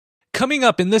Coming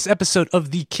up in this episode of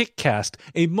the Kickcast,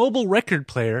 a mobile record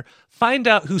player, find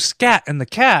out who Scat and the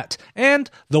Cat, and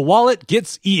the wallet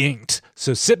gets e-inked.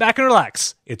 So sit back and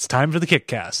relax. It's time for the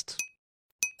Kickcast.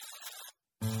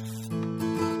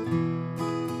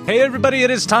 Hey everybody, it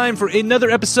is time for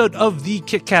another episode of the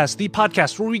Kickcast, the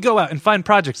podcast where we go out and find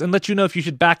projects and let you know if you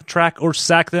should backtrack or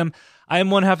sack them. I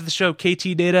am one half of the show,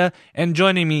 KT Data, and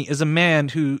joining me is a man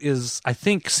who is, I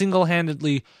think,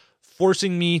 single-handedly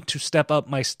forcing me to step up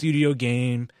my studio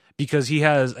game because he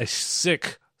has a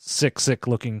sick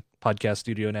looking podcast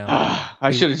studio now. I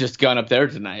should have just gone up there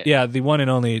tonight. Yeah, the one and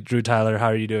only Drew Tyler. How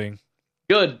are you doing?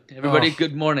 Good, everybody.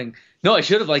 Good morning. No, I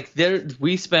should have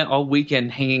we spent all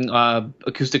weekend hanging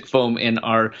acoustic foam in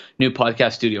our new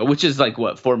podcast studio, which is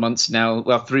 4 months now.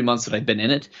 Well, 3 months that I've been in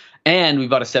it, and we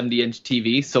bought a 70-inch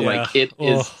TV, so it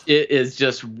is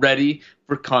just ready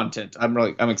for content. I'm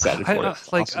excited for it.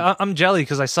 Awesome. I'm jelly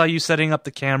because I saw you setting up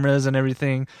the cameras and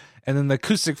everything, and then the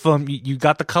acoustic foam, you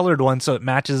got the colored one so it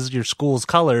matches your school's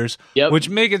colors, which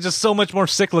make it just so much more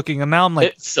sick looking. And now I'm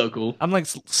like, it's so cool. I'm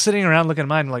sitting around looking at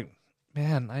mine like,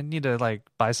 man, I need to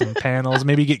buy some panels,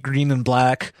 maybe get green and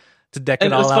black to deck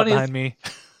it all out behind me.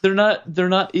 They're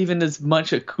not even as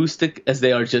much acoustic as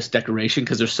they are just decoration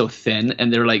because they're so thin,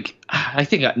 and they're I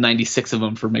think I got 96 of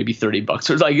them for maybe $30.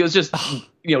 Or it was just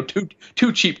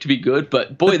too cheap to be good,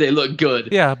 but boy, they look good.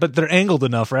 Yeah, but they're angled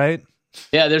enough, right?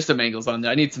 Yeah, there's some angles on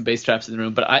there. I need some bass traps in the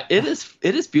room, but it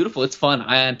is beautiful. It's fun.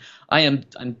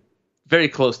 I'm very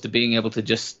close to being able to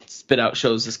just spit out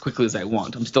shows as quickly as I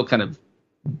want. I'm still kind of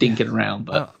dinking around,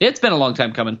 but it's been a long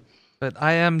time coming. But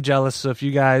I am jealous, so if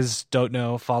you guys don't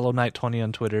know, follow Night20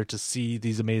 on Twitter to see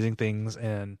these amazing things.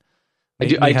 And I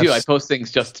do. I post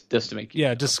things just to make you.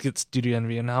 Yeah, just get studio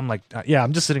envy. And I'm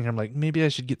I'm just sitting here. I'm like, maybe I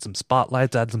should get some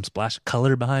spotlights, add some splash of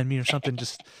color behind me or something.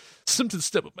 Just something to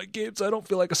step up my game so I don't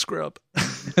feel like a scrub.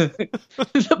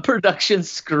 The production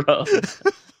scrub.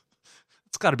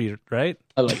 It's got to be, right?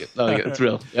 I like it. It's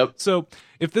real. Yep. So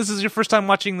if this is your first time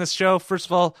watching this show, first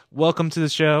of all, welcome to the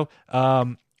show.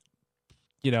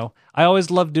 I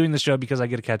always love doing the show because I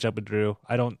get to catch up with Drew.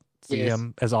 I don't see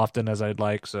him as often as I'd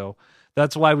like, so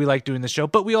that's why we like doing the show.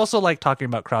 But we also like talking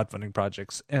about crowdfunding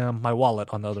projects. My wallet,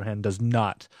 on the other hand, does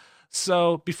not.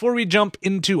 So before we jump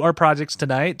into our projects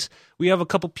tonight, we have a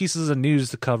couple pieces of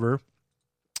news to cover.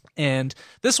 And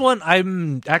this one,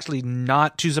 I'm actually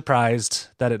not too surprised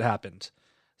that it happened.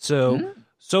 So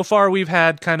far we've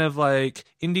had kind of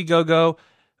Indiegogo.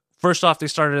 First off, they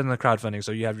started in the crowdfunding.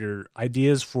 So you have your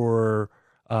ideas for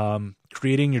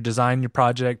creating your design, your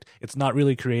project. It's not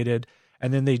really created.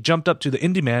 And then they jumped up to the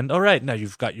indie man. All right, now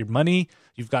you've got your money.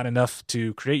 You've got enough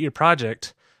to create your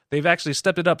project. They've actually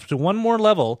stepped it up to one more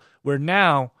level where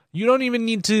now you don't even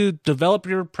need to develop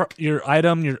your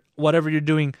item, your whatever you're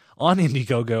doing on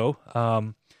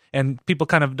Indiegogo. And people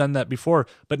kind of done that before.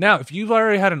 But now if you've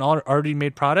already had an already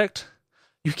made product,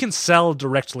 you can sell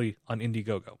directly on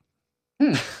Indiegogo.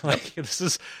 This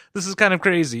is kind of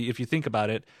crazy if you think about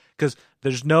it, because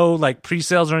there's no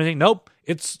pre-sales or anything. Nope,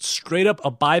 it's straight up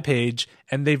a buy page,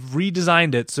 and they've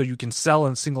redesigned it so you can sell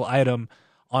a single item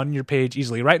on your page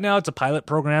easily. Right now it's a pilot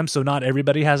program, so not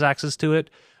everybody has access to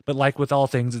it, but like with all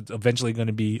things, it's eventually going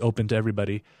to be open to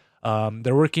everybody.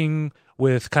 They're working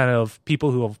with kind of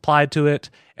people who have applied to it,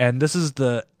 and this is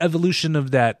the evolution of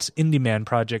that Indie Man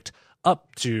project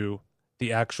up to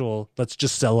the actual, let's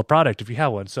just sell a product if you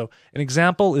have one. So an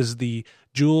example is the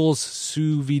Jules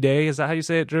sous vide. Is that how you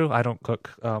say it, Drew? I don't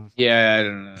cook. Yeah, I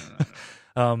don't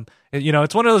know.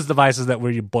 It's one of those devices that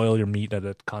where you boil your meat at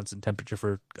a constant temperature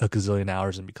for a gazillion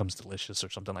hours and becomes delicious or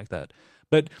something like that.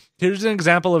 But here's an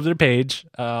example of their page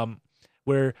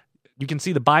where you can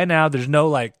see the buy now. There's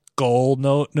no goal,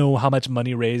 no how much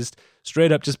money raised.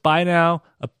 Straight up, just buy now.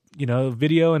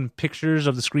 Video and pictures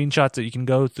of the screenshots that you can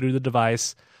go through the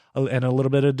device. And a little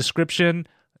bit of description,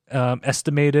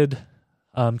 estimated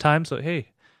time. So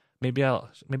hey, maybe I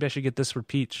should get this for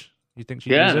Peach. You think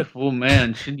she'd use it? Oh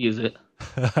man, she'd use it.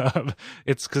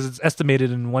 It's because it's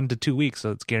estimated in 1 to 2 weeks,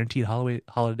 so it's guaranteed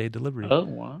holiday delivery. Oh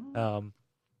wow!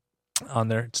 On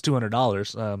there, it's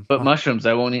 $200. But mushrooms,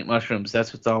 I won't eat mushrooms.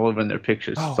 That's what's all over in their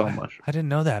pictures. It's all mushrooms. I didn't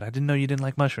know that. I didn't know you didn't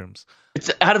like mushrooms.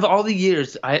 It's out of all the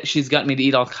years, she's gotten me to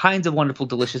eat all kinds of wonderful,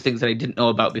 delicious things that I didn't know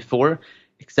about before.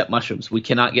 Except mushrooms. We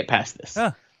cannot get past this.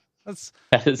 Yeah,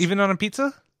 that is even on a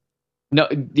pizza? No,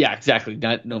 yeah, exactly.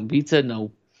 No pizza,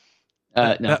 no.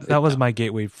 No. That was my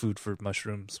gateway food for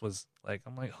mushrooms. I'm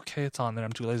like, okay, it's on there.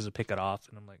 I'm too lazy to pick it off,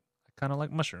 and I'm like, I kind of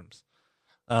like mushrooms.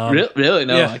 Really?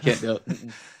 No, yeah. I can't do it.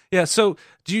 Yeah. So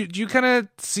do you kind of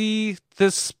see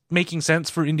this making sense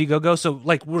for Indiegogo? So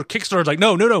we're Kickstarter's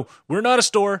no, we're not a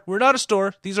store. We're not a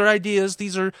store. These are ideas.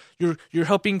 These are you're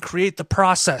helping create the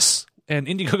process. And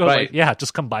Indiegogo's like, yeah,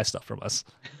 just come buy stuff from us.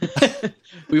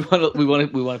 we want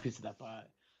a piece of that pie.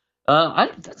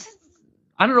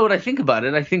 I don't know what I think about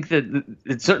it. I think that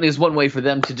it certainly is one way for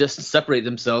them to just separate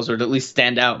themselves, or to at least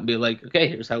stand out and be like, okay,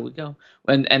 here's how we go.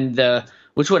 And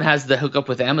which one has the hookup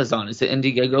with Amazon? Is it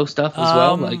Indiegogo stuff as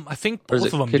well? Like, I think both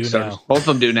of them do now. Both of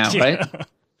them do now, right?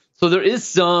 So there is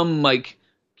some like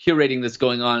curating that's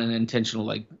going on and intentional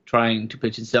like trying to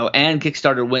pitch and sell. And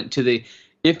Kickstarter went to the,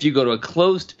 if you go to a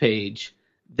closed page,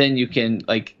 then you can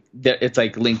like, it's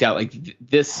like linked out like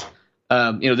this.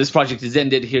 This project is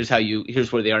ended. Here's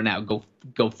where they are now.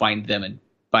 Go find them and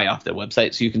buy off their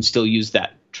website, so you can still use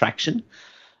that traction.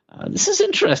 This is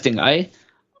interesting. I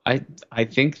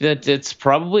think that it's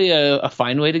probably a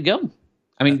fine way to go.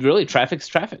 I mean, really, traffic's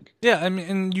traffic. Yeah, I mean,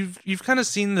 and you've kind of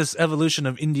seen this evolution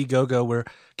of Indiegogo, where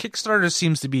Kickstarter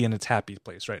seems to be in its happy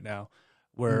place right now,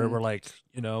 where we're like,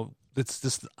 it's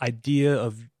this idea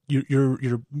of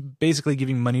you're basically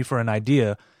giving money for an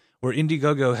idea. Where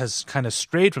Indiegogo has kind of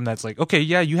strayed from that. It's like, okay,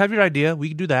 yeah, you have your idea. We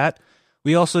can do that.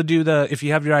 We also do if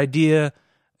you have your idea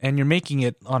and you're making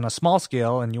it on a small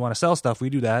scale and you want to sell stuff,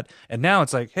 we do that. And now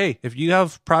it's like, hey, if you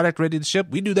have product ready to ship,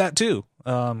 we do that too.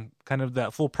 Kind of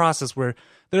that full process where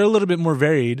they're a little bit more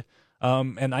varied.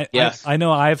 And I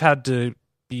know I've had to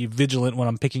be vigilant when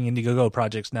I'm picking Indiegogo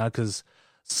projects now, because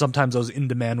sometimes those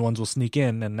in-demand ones will sneak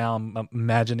in. And now I'm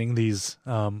imagining these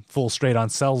full straight-on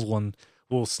sales one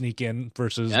will sneak in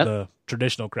versus the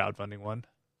traditional crowdfunding one.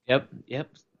 Yep.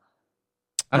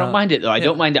 I don't mind it, though. I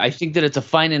don't mind it. I think that it's a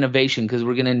fine innovation, because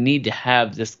we're going to need to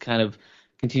have this kind of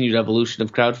continued evolution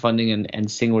of crowdfunding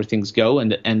and seeing where things go.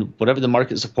 And whatever the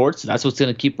market supports, that's what's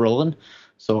going to keep rolling.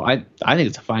 So I think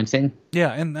it's a fine thing.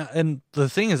 Yeah, and the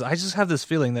thing is, I just have this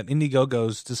feeling that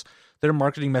Indiegogo's just their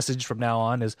marketing message from now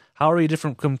on is, how are we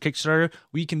different from Kickstarter?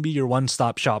 We can be your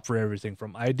one-stop shop for everything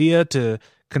from idea to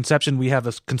conception. We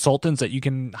have consultants that you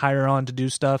can hire on to do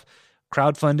stuff,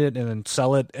 crowdfund it, and then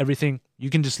sell it. Everything,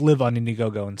 you can just live on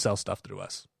Indiegogo and sell stuff through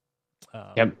us.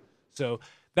 So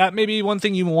that may be one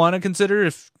thing you want to consider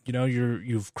if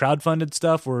you've crowdfunded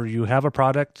stuff or you have a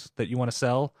product that you want to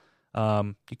sell.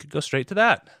 You could go straight to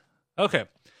that. Okay,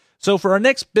 so for our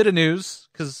next bit of news,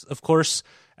 because of course,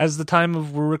 as the time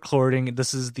of we're recording,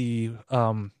 this is the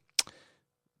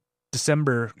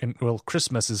December, and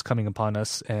Christmas is coming upon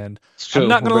us, and I'm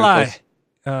not going to lie.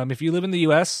 If you live in the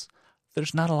U.S.,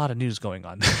 there's not a lot of news going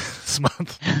on this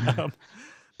month.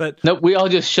 But no, we all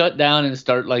just shut down and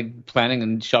start like planning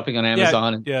and shopping on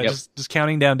Amazon. Just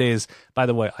counting down days. By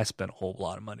the way, I spent a whole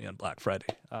lot of money on Black Friday.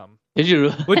 Did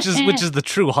you? which is the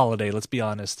true holiday. Let's be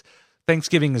honest.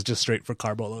 Thanksgiving is just straight for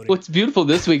carbo loading. What's beautiful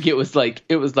this week? It was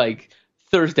like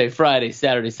Thursday, Friday,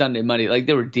 Saturday, Sunday, Monday. Like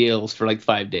there were deals for like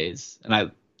 5 days, and I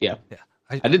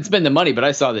didn't spend the money, but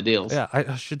I saw the deals. Yeah,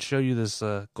 I should show you this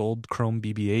gold chrome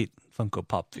BB-8 Funko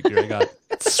Pop figure I got.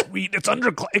 It's sweet.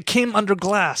 It came under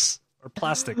glass or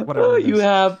plastic, whatever. You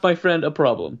have, my friend, a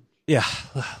problem. Yeah,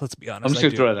 let's be honest. I'm just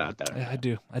gonna throw that out there.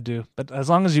 Yeah, I do. But as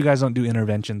long as you guys don't do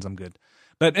interventions, I'm good.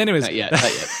 But anyways, not yet.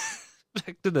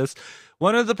 Back to this.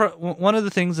 One of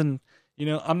the things, and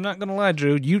I'm not gonna lie,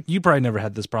 Drew, you probably never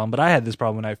had this problem, but I had this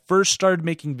problem when I first started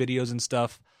making videos and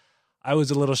stuff. I was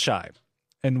a little shy,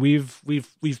 and we've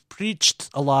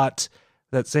preached a lot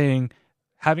that saying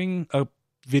having a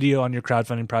video on your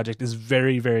crowdfunding project is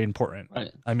very, very important.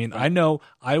 Right. I mean, I know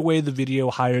I weigh the video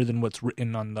higher than what's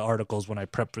written on the articles when I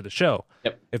prep for the show.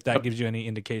 Yep. If that gives you any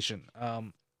indication.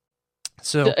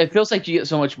 So it feels like you get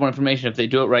so much more information if they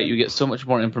do it right. You get so much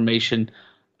more information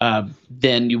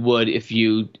than you would if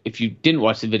you didn't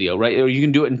watch the video, right? Or you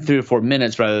can do it in 3 or 4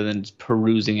 minutes rather than just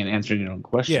perusing and answering your own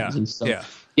questions and stuff. Yeah.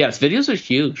 Yes, videos are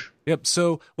huge. Yep.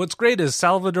 So what's great is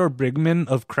Salvador Brigman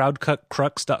of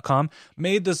crowdcutcrux.com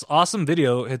made this awesome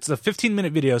video. It's a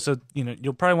 15-minute video, so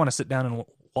you'll probably want to sit down and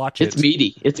watch it. It's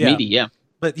meaty. Meaty, yeah.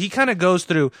 But he kind of goes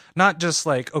through not just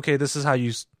like, okay, this is how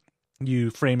you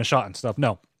frame a shot and stuff.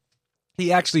 No.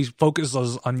 He actually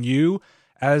focuses on you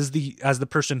as the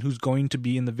person who's going to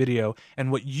be in the video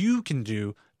and what you can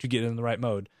do to get in the right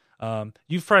mode.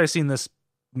 You've probably seen this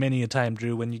many a time,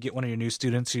 Drew, when you get one of your new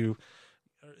students who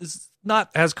is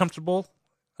not as comfortable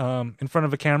in front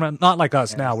of a camera. Not like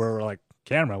us now, where we're like,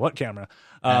 camera? What camera?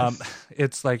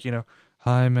 It's like,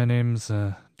 hi, my name's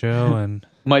Joe, and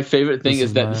my favorite thing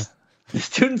is that the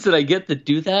students that I get that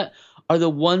do that are the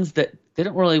ones that they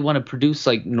don't really want to produce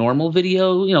like normal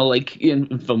video, like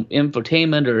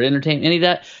infotainment or entertainment, any of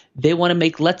that. They want to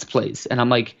make Let's Plays. And I'm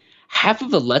like, half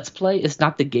of a Let's Play is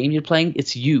not the game you're playing,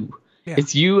 it's you. Yeah.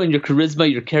 It's you and your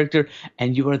charisma, your character,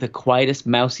 and you are the quietest,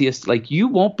 mousiest. Like, you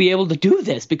won't be able to do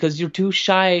this because you're too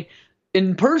shy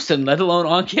in person, let alone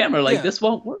on camera. Like, this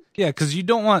won't work. Yeah, because you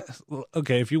don't want.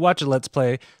 Okay, if you watch a Let's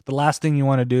Play, the last thing you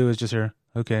want to do is just hear,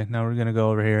 okay, now we're gonna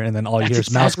go over here, and then all you hear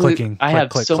is mouse clicking. I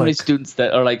have so many students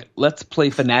that are like Let's Play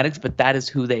fanatics, but that is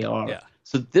who they are. Yeah.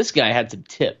 So this guy had some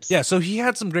tips. Yeah, so he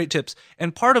had some great tips,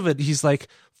 and part of it, he's like,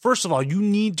 first of all, you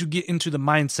need to get into the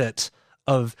mindset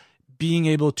of being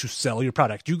able to sell your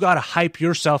product. You got to hype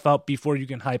yourself up before you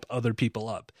can hype other people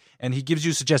up. And he gives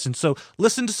you suggestions. So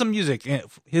listen to some music.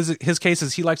 His case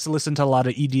is he likes to listen to a lot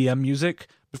of EDM music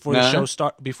before the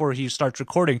show before he starts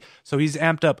recording. So he's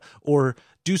amped up. Or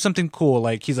do something cool.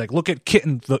 Like he's like, look at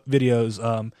kitten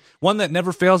videos. One that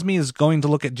never fails me is going to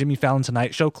look at Jimmy Fallon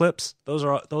Tonight Show clips. Those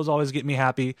always get me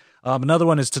happy. Another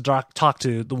one is to talk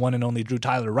to the one and only Drew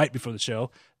Tyler right before the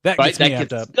show. That gets me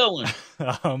amped up. Going.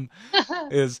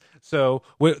 So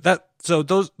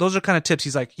those are kind of tips.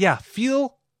 He's like, yeah,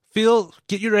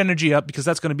 get your energy up, because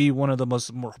that's going to be one of the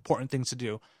more important things to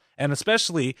do. And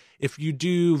especially if you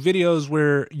do videos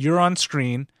where you're on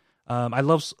screen. I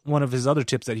love one of his other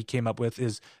tips that he came up with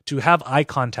is to have eye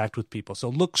contact with people. So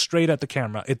look straight at the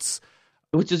camera.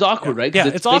 Which is awkward, right? Yeah,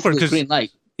 it's awkward because green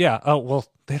light. Yeah. Oh well,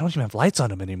 they don't even have lights on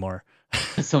them anymore.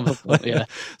 Some of them, yeah.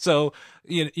 So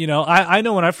you know, I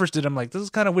know when I first did, I'm like, this is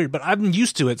kind of weird, but I'm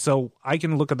used to it, so I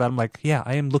can look at that. I'm like, yeah,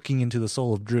 I am looking into the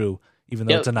soul of Drew, even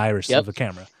though it's an iris of a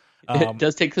camera. It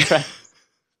does take some practice.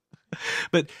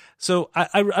 But so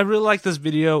I really like this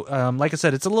video. Like I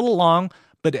said, it's a little long,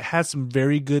 but it has some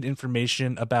very good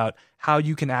information about how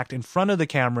you can act in front of the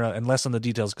camera and less on the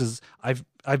details. Because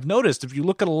I've noticed, if you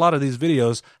look at a lot of these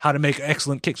videos, how to make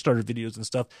excellent Kickstarter videos and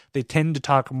stuff, they tend to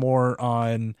talk more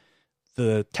on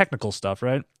the technical stuff,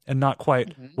 right? And not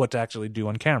quite what to actually do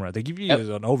on camera. They give you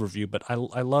an overview, but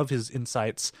I love his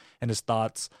insights and his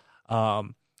thoughts.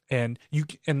 And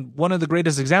one of the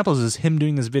greatest examples is him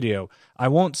doing this video. I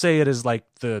won't say it is like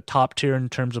the top tier in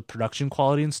terms of production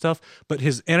quality and stuff, but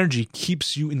his energy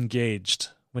keeps you engaged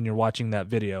when you're watching that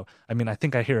video. I mean, I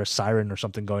think I hear a siren or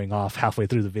something going off halfway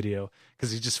through the video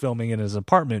because he's just filming in his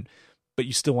apartment, but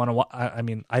you still want to I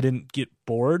mean, I didn't get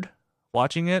bored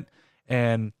watching it,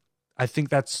 and I think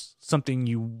that's something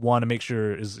you want to make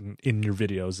sure is in your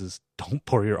videos is don't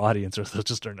bore your audience or they'll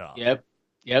just turn it off.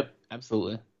 Yep,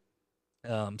 absolutely.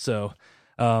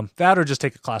 That or just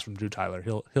take a class from Drew Tyler.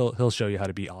 He'll show you how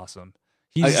to be awesome.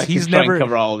 He's never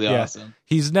cover all of the awesome.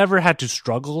 He's never had to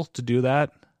struggle to do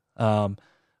that.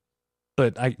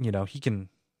 But he can,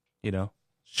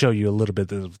 show you a little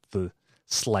bit of the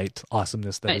slight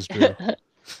awesomeness that is Drew.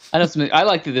 I know something. I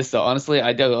like this though. Honestly,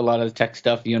 I do a lot of the tech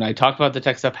stuff. You and I talk about the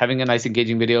tech stuff, having a nice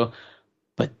engaging video,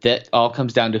 but that all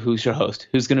comes down to who's your host,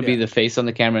 who's going to be the face on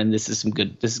the camera, and this is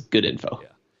good info. Yeah.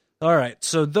 All right,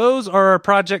 so those are our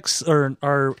projects or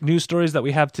our news stories that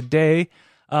we have today.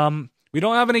 We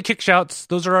don't have any kick shouts;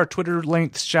 those are our Twitter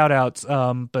length shout outs.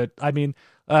 But I mean,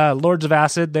 Lords of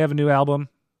Acid, they have a new album.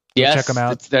 Yes, check them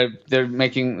out. They're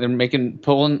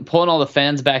pulling all the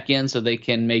fans back in so they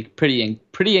can make pretty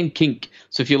and kink.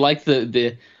 So if you like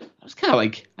the I was kind of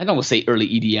like, I don't want to say early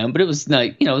EDM, but it was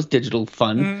like, it was digital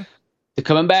fun. Mm-hmm. They're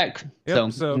coming back,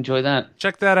 so enjoy that.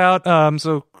 Check that out.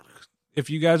 So if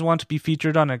you guys want to be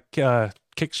featured on a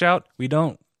kick shout, we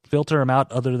don't filter them out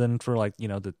other than for like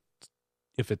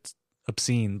if it's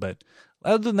obscene, but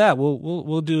other than that,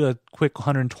 we'll do a quick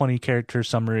 120 character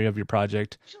summary of your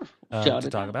project. Sure. To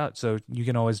talk about. So you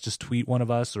can always just tweet one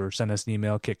of us or send us an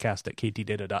email,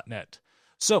 kickcast@ktdata.net.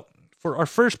 So for our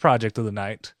first project of the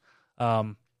night,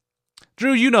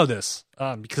 Drew, you know this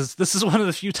because this is one of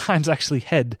the few times I actually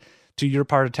head to your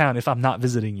part of town if I'm not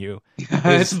visiting you.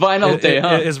 It's vinyl day,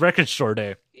 huh? It's record store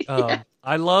day.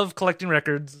 I love collecting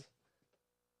records.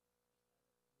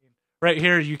 Right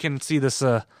here, you can see this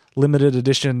limited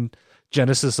edition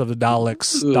Genesis of the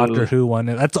Daleks Doctor Who one.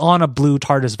 That's on a blue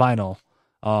TARDIS vinyl.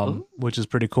 Which is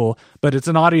pretty cool. But it's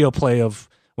an audio play of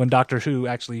when Doctor Who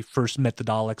actually first met the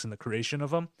Daleks and the creation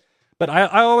of them. But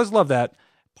I always love that.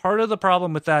 Part of the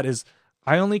problem with that is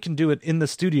I only can do it in the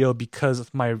studio because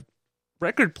of my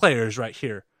record players right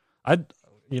here.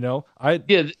 You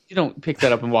don't pick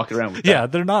that up and walk around with that. Yeah,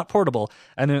 they're not portable.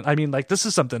 And then, I mean, like, this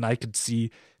is something I could see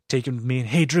taking with me.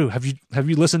 Hey, Drew, have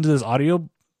you listened to this audio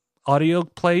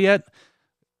play yet?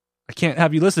 I can't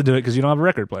have you listen to it because you don't have a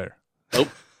record player.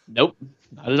 Nope,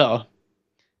 not at all.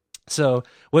 So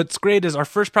what's great is our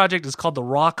first project is called the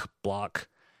Rock Block,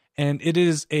 and it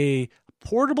is a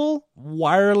portable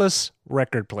wireless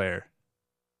record player.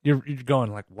 You're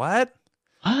going like, what?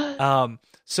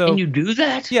 So can you do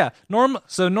that? Yeah.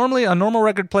 Normally a normal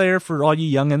record player for all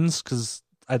you youngins, because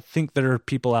I think there are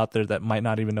people out there that might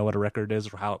not even know what a record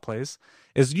is or how it plays,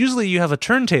 is usually you have a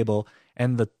turntable,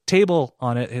 and the table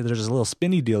on it, there's a little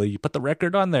spinny deal. You put the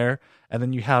record on there, and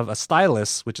then you have a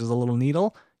stylus, which is a little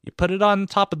needle. You put it on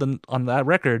top of on that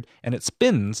record, and it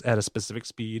spins at a specific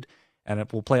speed, and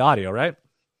it will play audio, right?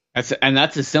 That's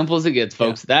as simple as it gets,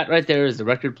 folks. Yeah. That right there is the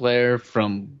record player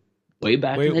from way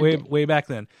back way back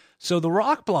then. So the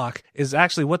Rock Block is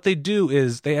actually, what they do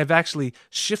is they have actually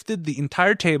shifted the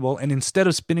entire table, and instead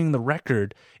of spinning the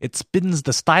record, it spins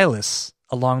the stylus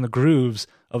along the grooves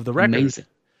of the record. Amazing.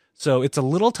 So it's a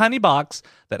little tiny box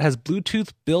that has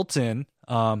Bluetooth built in,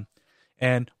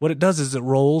 and what it does is it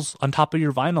rolls on top of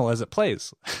your vinyl as it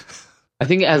plays. I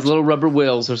think it has little rubber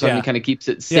wheels or something, kind of keeps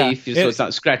it safe, so it's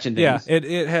not scratching things. Yeah,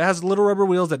 it has little rubber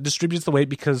wheels that distributes the weight,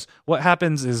 because what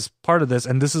happens is part of this,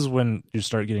 and this is when you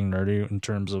start getting nerdy in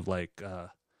terms of like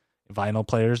vinyl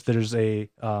players. There's the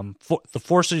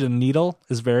force of the needle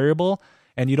is variable,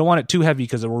 and you don't want it too heavy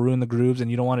because it will ruin the grooves, and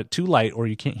you don't want it too light or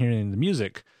you can't hear any of the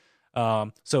music.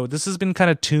 So this has been kind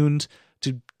of tuned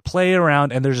to play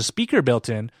around, and there's a speaker built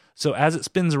in, so as it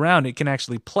spins around, it can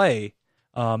actually play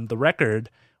the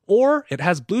record. Or it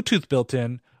has Bluetooth built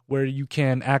in, where you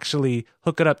can actually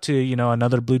hook it up to,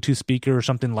 another Bluetooth speaker or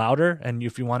something louder, and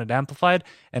if you want it amplified,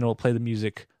 and it will play the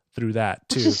music through that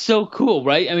too. Which is so cool,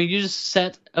 right? I mean, you just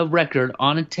set a record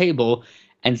on a table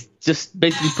and just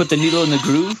basically put the needle in the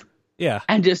groove. Yeah.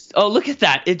 And just, look at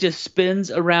that. It just spins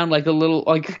around like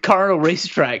a car on a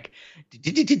racetrack.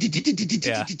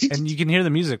 Yeah. And you can hear the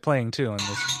music playing too on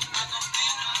this.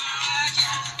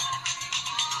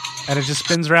 And it just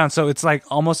spins around, so it's like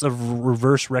almost a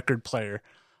reverse record player.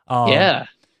 Yeah.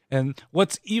 And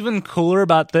what's even cooler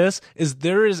about this is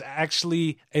there is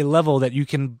actually a level that you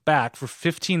can back for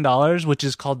 $15, which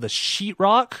is called the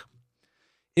Sheetrock.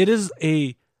 It is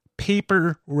a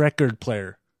paper record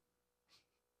player.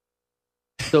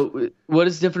 So what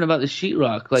is different about the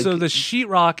Sheetrock? So the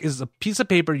Sheetrock is a piece of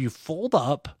paper you fold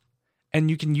up, and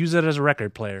you can use it as a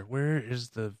record player. Where is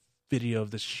the video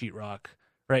of the Sheetrock?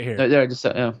 Right here. There, I just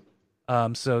saw, yeah.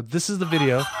 So this is the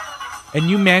video, and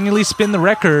you manually spin the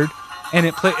record, and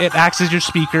it acts as your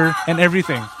speaker and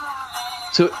everything.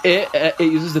 So it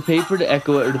uses the paper to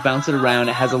echo it or to bounce it around.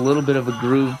 It has a little bit of a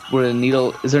groove where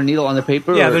is there a needle on the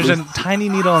paper? Yeah, there's a tiny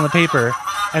needle on the paper,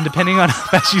 and depending on how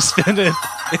fast you spin it,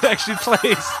 it actually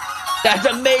plays. That's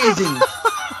amazing.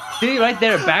 See, right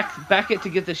there, back it to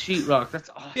get the Sheetrock. That's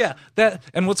awesome. Yeah,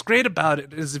 and what's great about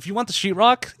it is if you want the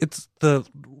Sheetrock, the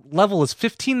level is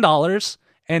 $15,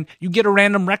 and you get a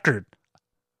random record.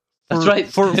 That's right.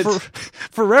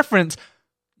 For reference,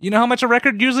 you know how much a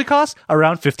record usually costs?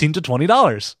 Around $15 to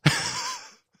 $20.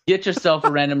 Get yourself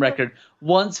a random record.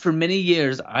 Once, for many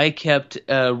years, I kept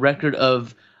a record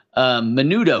of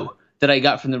Menudo that I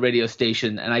got from the radio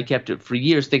station, and I kept it for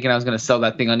years thinking I was going to sell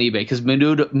that thing on eBay, because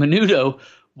Menudo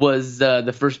was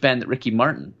the first band that Ricky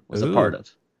Martin was a part of.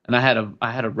 And I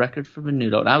had a record for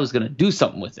Menudo, and I was going to do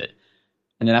something with it.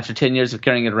 And then after 10 years of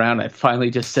carrying it around, I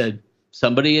finally just said,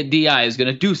 somebody at DI is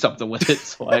going to do something with it.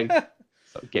 So I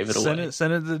gave it away.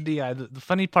 Send it to the DI. The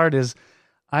funny part is,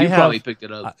 you probably picked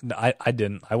it up. I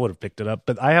didn't. I would have picked it up.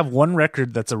 But I have one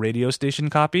record that's a radio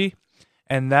station copy,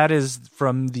 and that is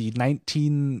from the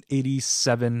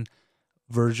 1987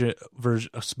 version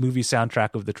movie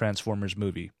soundtrack of the Transformers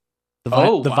movie. The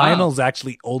vinyl is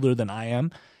actually older than I am.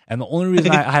 And the only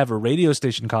reason I have a radio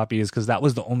station copy is because that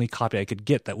was the only copy I could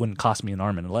get that wouldn't cost me an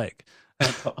arm and a leg.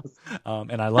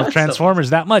 And I love Transformers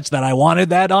that much that I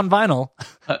wanted that on vinyl,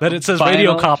 that it says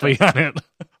radio copy on it.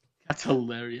 That's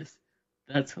hilarious.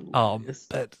 But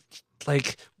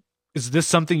is this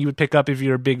something you would pick up if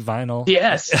you're a big vinyl?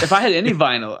 Yes, if I had any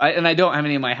vinyl, and I don't have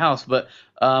any in my house, but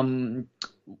one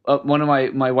of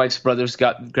my wife's brothers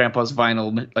got Grandpa's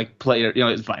vinyl player.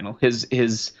 His vinyl,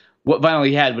 his what vinyl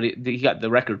he had, but he got the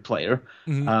record player,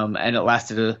 and it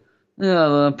lasted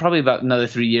probably about another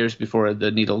 3 years before the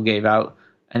needle gave out,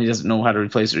 and he doesn't know how to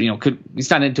replace it.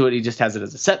 He's not into it. He just has it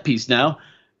as a set piece now.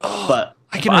 But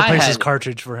I can replace his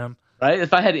cartridge for him. Right?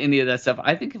 If I had any of that stuff,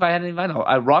 I think if I had any vinyl,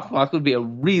 Rock Block would be a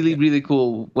really, really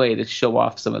cool way to show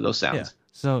off some of those sounds. Yeah.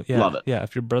 So love it. Yeah,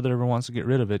 if your brother ever wants to get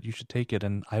rid of it, you should take it,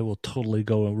 and I will totally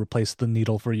go and replace the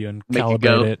needle for you and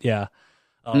calibrate it. Yeah.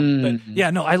 But yeah,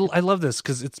 no, I love this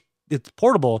because it's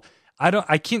portable.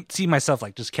 I can't see myself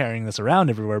just carrying this around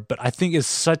everywhere, but I think it's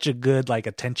such a good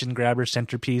attention grabber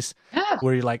centerpiece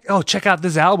where you're like, oh, check out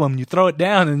this album. You throw it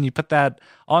down and you put that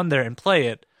on there and play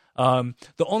it.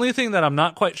 The only thing that I'm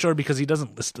not quite sure, because he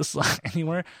doesn't list this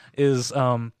anywhere, is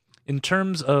in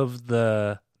terms of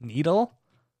the needle,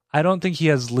 I don't think he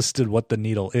has listed what the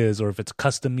needle is, or if it's a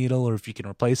custom needle, or if you can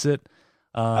replace it.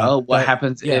 What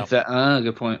happens if that?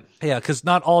 Good point. Yeah, because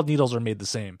not all needles are made the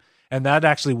same, and that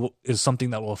actually is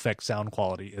something that will affect sound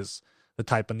quality. Is the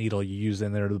type of needle you use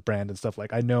in there, the brand and stuff.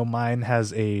 Like I know mine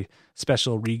has a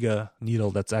special Riga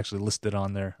needle that's actually listed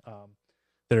on there.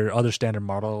 Their other standard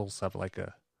models have like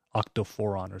a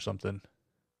octophoron or something.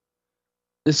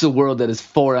 This is a world that is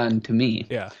foreign to me.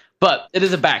 Yeah, but it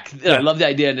is a back. Yeah. I love the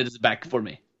idea, and it is a back for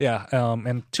me. Yeah,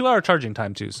 and 2-hour charging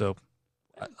time too. So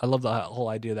I love the whole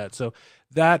idea of that. So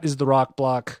that is the Rock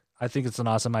Block. I think it's an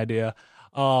awesome idea.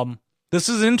 This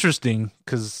is interesting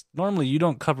because normally you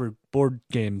don't cover board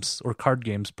games or card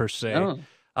games per se.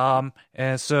 Oh.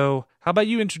 And so how about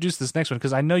you introduce this next one?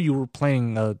 Because I know you were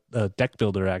playing a deck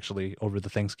builder actually over the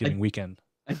Thanksgiving weekend.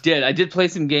 I did play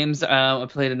some games. I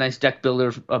played a nice deck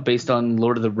builder based on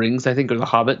Lord of the Rings, I think, or The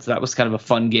Hobbit. So that was kind of a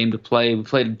fun game to play. We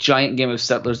played a giant game of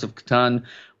Settlers of Catan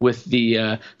with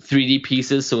the 3D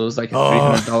pieces, so it was like a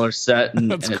 $300 set.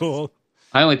 And, that's cool.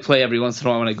 I only play every once in a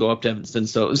while when I go up to Evanston,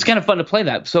 so it was kind of fun to play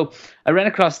that. So I ran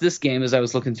across this game as I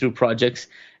was looking through projects,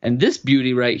 and this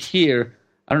beauty right here,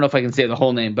 I don't know if I can say the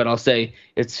whole name, but I'll say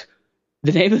it's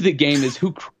the name of the game is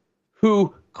Who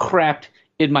Crapped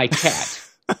in My Cat.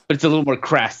 But it's a little more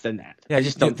crass than that. Yeah, I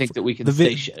just don't think that we can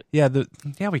say shit. Yeah,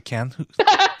 we can.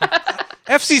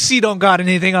 FCC don't got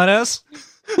anything on us.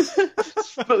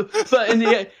 but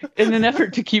in an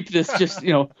effort to keep this just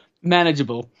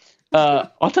manageable,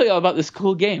 I'll tell you all about this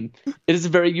cool game. It is a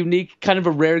very unique, kind of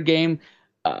a rare game,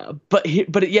 but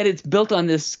yet it's built on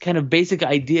this kind of basic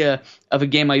idea of a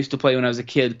game I used to play when I was a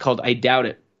kid called I Doubt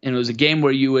It, and it was a game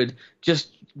where you would just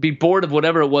be bored of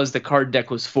whatever it was the card deck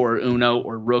was for, Uno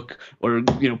or Rook or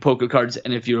poker cards,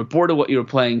 and if you were bored of what you were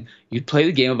playing, you'd play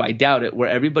the game of I Doubt It, where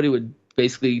everybody would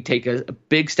basically take a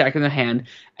big stack in their hand,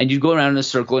 and you'd go around in a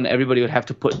circle, and everybody would have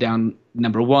to put down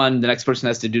number 1. The next person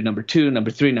has to do number 2,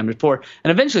 number 3, number 4,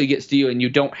 and eventually it gets to you, and you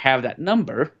don't have that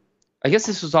number. I guess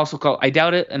this was also called I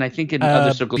Doubt It, and I think in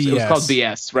other circles BS. It was called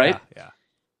BS, right? Yeah.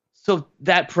 So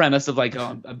that premise of like,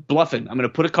 I'm bluffing. I'm going to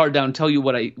put a card down, tell you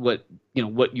what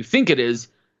you think it is,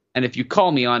 and if you call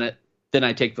me on it, then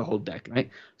I take the whole deck, right?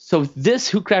 So this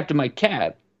Who Crafted My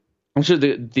Cat, I'm sure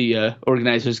the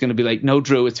organizer is going to be like, no,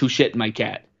 Drew, it's Who Shit My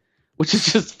Cat, which is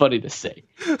just funny to say.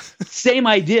 Same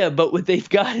idea, but what they've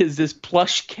got is this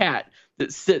plush cat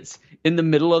that sits in the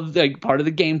middle of part of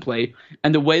the gameplay,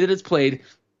 and the way that it's played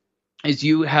is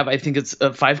you have, I think it's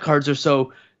 5 cards or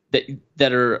so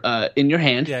that are in your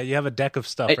hand. Yeah, you have a deck of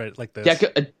stuff, right, like this.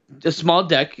 A small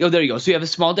deck. Oh, there you go. So you have a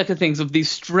small deck of things, of these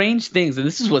strange things, and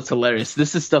this is what's hilarious.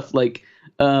 This is stuff like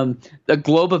a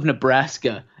globe of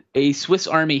Nebraska, a Swiss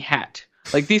Army hat.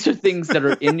 Like, these are things that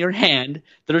are in your hand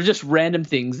that are just random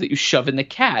things that you shove in the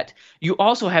cat. You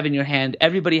also have in your hand,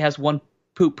 everybody has one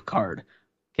poop card.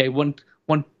 Okay, one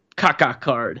caca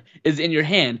card is in your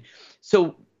hand.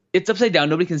 So it's upside down.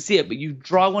 Nobody can see it, but you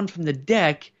draw one from the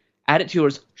deck, add it to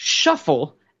yours,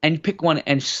 shuffle, and pick one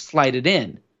and slide it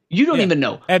in. You don't even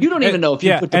know. You don't even know if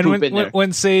you put the poop in there.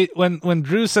 When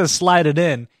Drew says slide it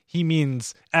in, he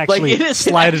means actually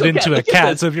slide it into a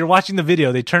cat. So if you're watching the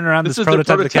video, they turn around this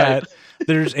prototype of the cat.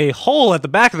 There's a hole at the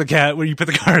back of the cat where you put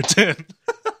the cards in.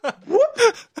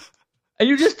 And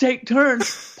you just take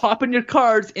turns popping your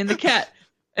cards in the cat.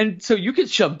 And so you could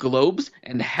shove globes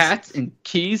and hats and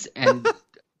keys and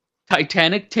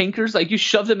Titanic tankers, like you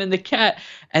shove them in the cat,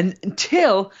 and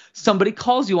until somebody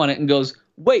calls you on it and goes,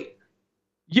 wait,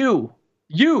 you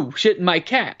shit in my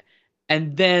cat.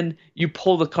 And then you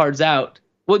pull the cards out.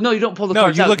 Well, no, you don't pull the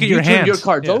cards out. You look at your hands. You turn your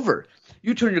cards over.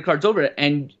 You turn your cards over,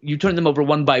 and you turn them over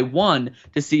one by one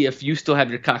to see if you still have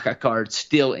your caca card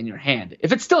still in your hand.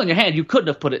 If it's still in your hand, you couldn't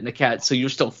have put it in the cat, so you're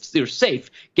safe.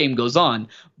 Game goes on.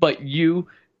 But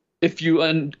if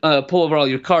you pull over all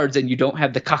your cards and you don't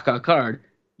have the caca card,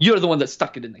 you're the one that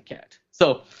stuck it in the cat.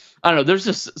 So I don't know. There's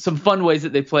just some fun ways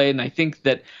that they play, and I think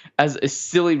that as a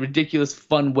silly, ridiculous,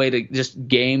 fun way to just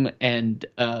game and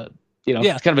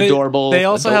it's kind of adorable. They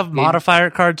also have modifier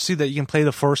cards too that you can play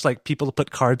to force people to put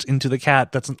cards into the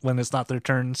cat. That's when it's not their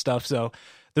turn and stuff. So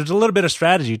there's a little bit of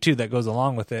strategy too that goes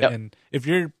along with it. Yep. And if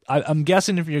I'm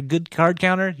guessing if you're a good card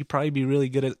counter, you'd probably be really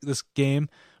good at this game.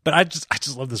 But I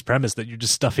just love this premise that you're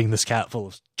just stuffing this cat full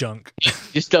of junk.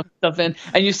 You stuff in,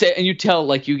 and you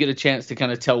tell, you get a chance to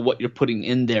kind of tell what you're putting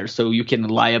in there, so you can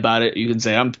lie about it. You can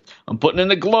say I'm putting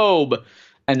in a globe,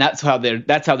 and that's how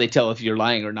they tell if you're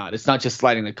lying or not. It's not just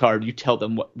sliding the card. You tell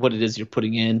them what it is you're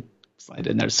putting in, slide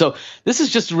in there. So this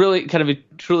is just really kind of a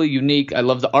truly unique. I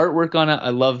love the artwork on it. I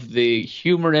love the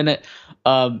humor in it.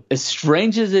 As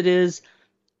strange as it is,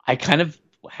 I kind of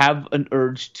have an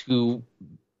urge to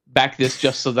back this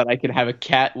just so that I can have a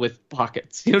cat with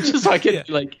pockets, just so I can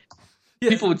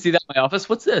people would see that in my office.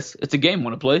 What's this? It's a game.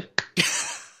 Want to play?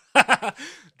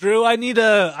 Drew, I need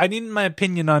my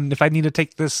opinion on if I need to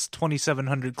take this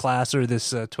 2700 class or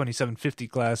this 2750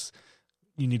 class.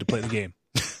 You need to play the game.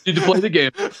 Need to play the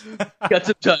game. Got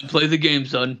some time. Play the game,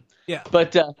 son. Yeah.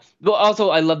 But also,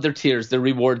 I love their tiers, their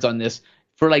rewards on this.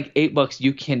 For like $8,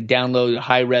 you can download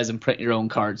high res and print your own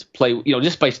cards. Play,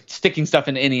 just by sticking stuff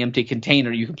in any empty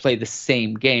container, you can play the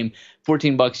same game.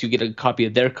 $14, you get a copy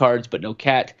of their cards, but no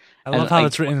cat. I love how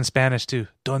it's written in Spanish too.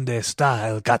 ¿Dónde está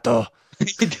el gato?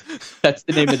 That's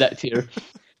the name of that tier.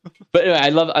 But anyway, I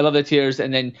love the tiers.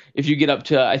 And then if you get up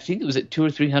to, I think it was at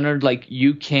 200 or 300, like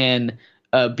you can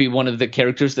be one of the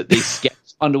characters that they sketch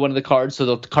onto one of the cards, so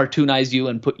they'll cartoonize you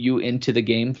and put you into the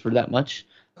game for that much,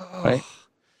 right?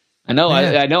 I know,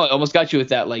 I know. I almost got you with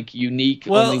that, like unique.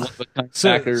 Only one of a kind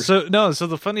backer. So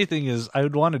the funny thing is, I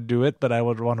would want to do it, but I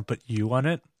would want to put you on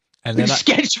it, and then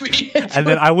sketch me, and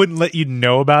then I wouldn't let you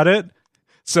know about it.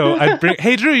 So I'd bring,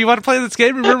 hey Drew, you want to play this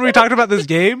game? Remember we talked about this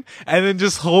game, and then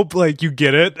just hope like you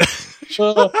get it,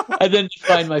 and then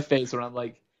find my face where I'm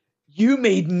like, you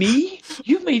made me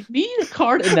the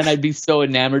card, and then I'd be so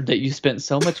enamored that you spent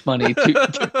so much money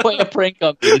to play a prank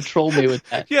on me to troll me with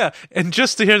that. Yeah, and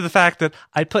just to hear the fact that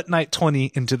I put Knight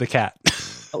 20 into the cat.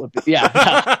 That would be,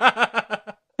 yeah.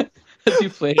 As you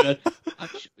play it, I'm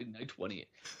shooting Knight 20.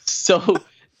 So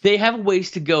they have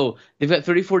ways to go. They've got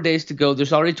 34 days to go.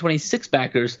 There's already 26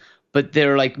 backers, but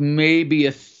they're like maybe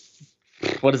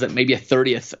maybe a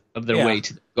 30th of their way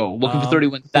to go. Looking for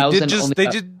 31,000. They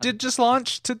did just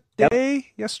launch today,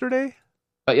 yesterday.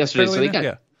 Yesterday, so they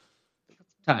got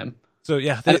time. So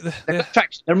yeah,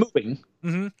 they're moving.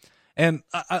 Mm-hmm. And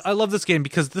I love this game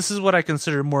because this is what I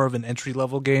consider more of an entry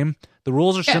level game. The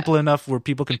rules are simple enough where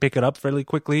people can pick it up fairly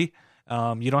quickly.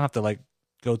 You don't have to like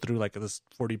go through like this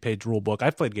 40-page rule book.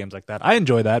 I've played games like that. I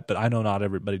enjoy that, but I know not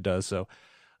everybody does. So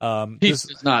she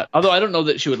does not. Although I don't know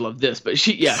that she would love this, but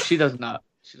she does not.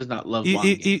 She does not love long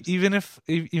games. Even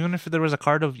if there was a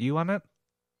card of you on it.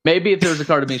 Maybe if there was a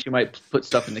card of me, she might put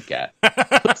stuff in the cat.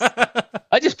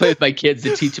 I just play with my kids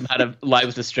to teach them how to lie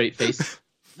with a straight face.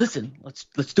 Listen,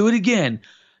 let's do it again.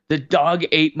 The dog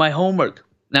ate my homework.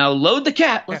 Now load the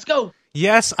cat. Let's go.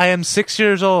 Yes, I am 6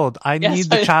 years old. I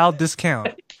need the child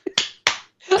discount.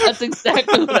 That's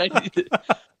exactly what I needed.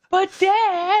 But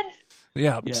Dad.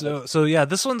 Yeah. So yeah,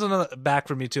 this one's another back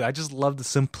for me too. I just love the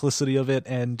simplicity of it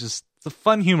and just the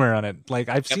fun humor on it. Like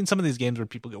I've seen some of these games where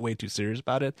people get way too serious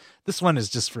about it. This one is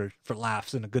just for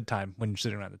laughs and a good time when you're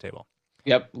sitting around the table.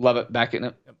 Yep, love it. Back in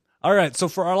it. Yep. All right, so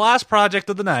for our last project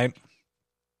of the night,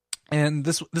 and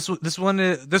this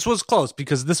was close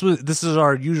because this is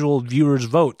our usual viewers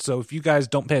vote. So if you guys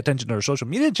don't pay attention to our social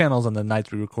media channels on the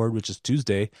nights we record, which is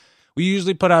Tuesday, we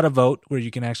usually put out a vote where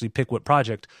you can actually pick what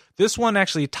project. This one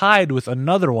actually tied with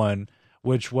another one,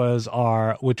 which was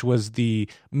the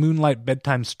Moonlight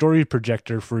Bedtime Story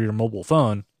Projector for your mobile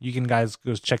phone. You can guys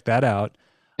go check that out.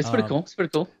 It's pretty cool. It's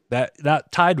pretty cool.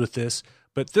 That tied with this.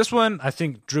 But this one, I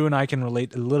think Drew and I can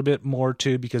relate a little bit more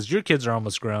to because your kids are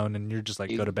almost grown and you're just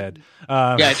like, go to bed.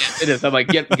 Yeah, it is. I'm like,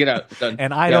 get out. Done.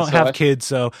 And I don't have kids,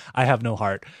 so I have no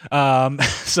heart.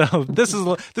 So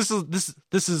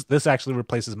this actually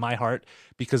replaces my heart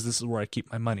because this is where I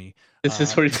keep my money. This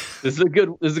is a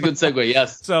good segue.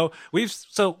 Yes.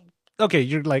 Okay,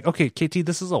 you're like, okay, KT,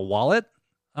 this is a wallet.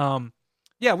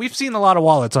 Yeah, we've seen a lot of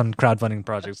wallets on crowdfunding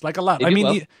projects, like a lot. I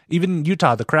mean, even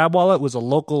Utah, the Crab Wallet was a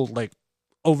local like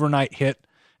overnight hit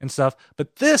and stuff.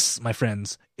 But this, my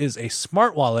friends, is a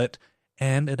smart wallet,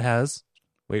 and it has,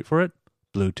 wait for it,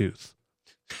 Bluetooth.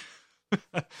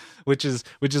 which is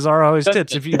our always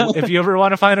tips. If you ever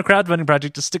want to find a crowdfunding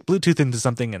project, just stick Bluetooth into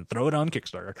something and throw it on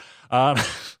Kickstarter.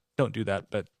 Don't do that,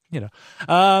 but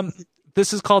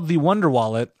this is called the Wonder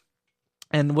Wallet.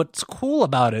 And what's cool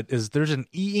about it is there's an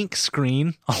e-ink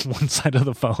screen on one side of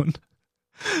the phone,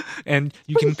 and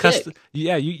you can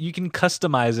you can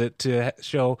customize it to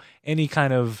show any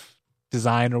kind of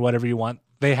design or whatever you want.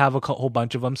 They have a whole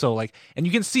bunch of them, so and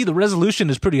you can see the resolution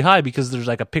is pretty high because there's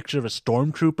like a picture of a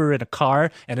stormtrooper in a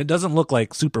car, and it doesn't look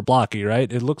like super blocky,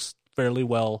 right? It looks fairly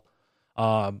well,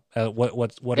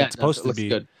 what it's supposed to be,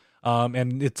 good.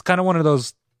 And it's kind of one of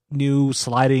those new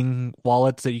sliding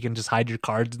wallets that you can just hide your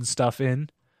cards and stuff in.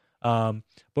 But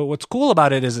what's cool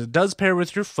about it is it does pair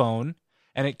with your phone,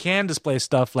 and it can display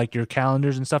stuff like your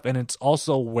calendars and stuff, and it's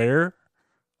also aware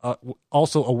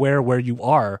where you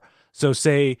are. So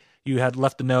say you had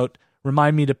left a note,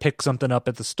 remind me to pick something up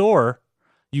at the store,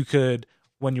 you could,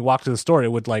 when you walk to the store,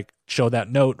 it would show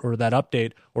that note or that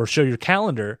update or show your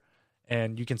calendar,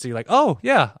 and you can see oh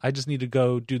yeah, I just need to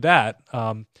go do that.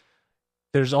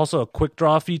 There's also a quick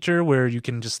draw feature where you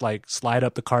can just slide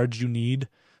up the cards you need,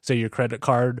 say your credit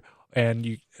card and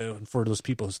you for those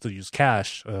people who still use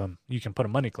cash, you can put a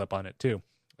money clip on it too.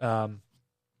 The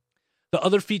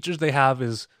other features they have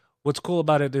is what's cool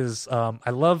about it is I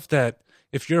love that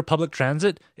if you're a public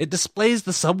transit, it displays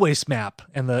the subway map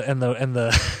and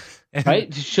the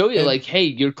right, to show you like, hey,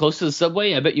 you're close to the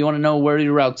subway. I bet you want to know where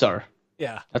your routes are.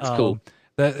 Yeah, that's cool.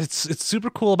 That it's super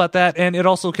cool about that, and it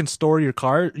also can store your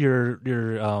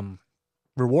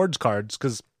rewards cards,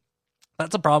 because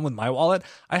that's a problem with my wallet.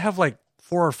 I have like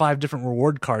 4 or 5 different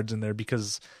reward cards in there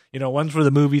because one's for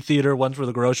the movie theater, one's for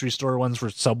the grocery store, one's for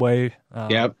Subway.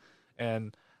 Yep,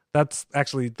 and that's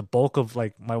actually the bulk of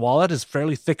like my wallet is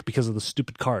fairly thick because of the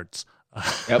stupid cards.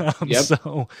 Yep.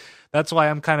 So that's why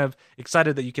I'm kind of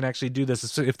excited that you can actually do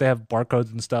this if they have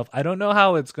barcodes and stuff. I don't know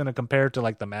how it's going to compare to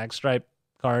like the MagStripe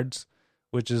cards,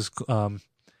 which is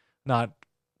not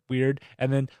weird.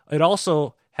 And then it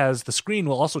also has the screen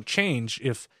will also change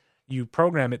if you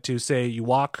program it to say you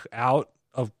walk out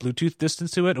of Bluetooth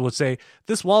distance to it. It will say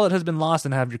this wallet has been lost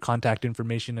and have your contact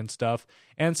information and stuff.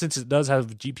 And since it does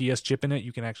have a GPS chip in it,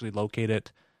 you can actually locate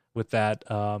it with that.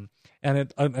 And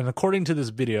according to this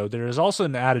video, there is also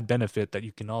an added benefit that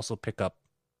you can also pick up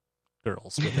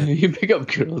girls with it. You pick up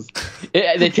girls.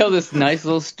 They tell this nice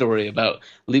little story about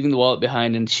leaving the wallet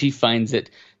behind, and she finds it.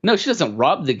 No, she doesn't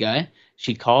rob the guy.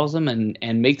 She calls him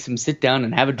and makes him sit down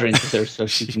and have a drink with her so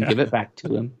she can give it back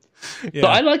to him. Yeah. So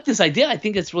I like this idea. I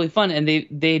think it's really fun. And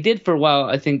they did for a while.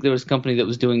 I think there was a company that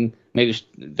was doing, maybe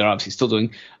they're obviously still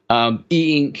doing,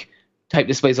 e-ink type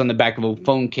displays on the back of a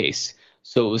phone case.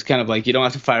 So it was kind of like, you don't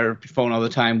have to fire up your phone all the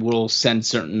time. We'll send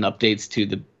certain updates to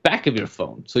the back of your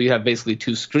phone. So you have basically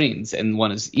 2 screens, and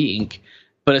one is e-ink.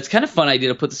 But it's kind of fun idea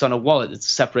to put this on a wallet. It's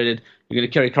separated. You're going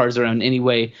to carry cards around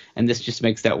anyway, and this just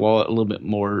makes that wallet a little bit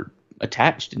more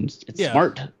attached, and it's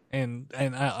smart. And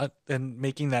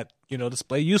making that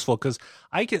display useful, because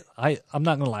I'm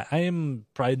not gonna lie, I am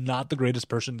probably not the greatest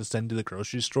person to send to the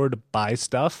grocery store to buy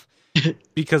stuff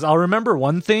because I'll remember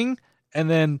one thing and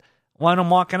then when I'm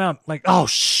walking out, like, oh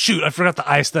shoot, I forgot the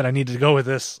ice that I needed to go with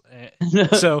this.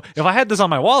 So if I had this on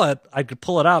my wallet, I could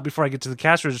pull it out before I get to the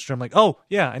cash register. I'm like, oh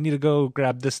yeah, I need to go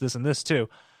grab this, and this too.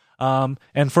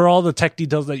 And for all the tech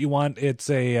details that you want, it's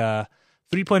a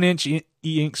 3-point-inch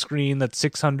e-ink screen that's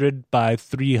 600 by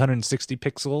 360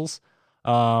 pixels.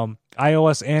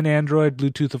 iOS and Android,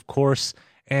 Bluetooth, of course.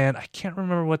 And I can't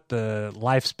remember what the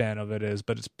lifespan of it is,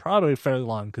 but it's probably fairly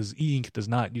long because e-ink does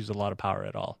not use a lot of power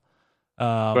at all.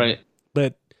 Right.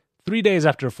 But 3 days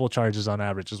after full charges on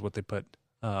average is what they put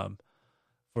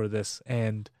for this.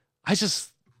 And this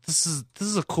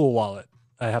is a cool wallet,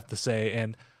 I have to say.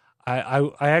 And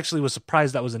I actually was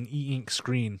surprised that was an e-ink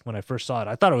screen when I first saw it.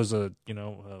 I thought it was a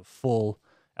full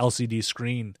LCD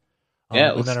screen.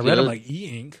 Yeah, and then I read it like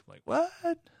e-ink. Like, what?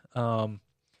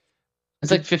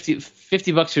 It's like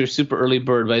 $50 for your super early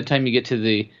bird. By the time you get to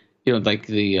the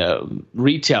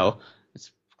retail,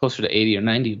 it's closer to 80 or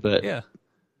 90. But yeah,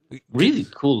 really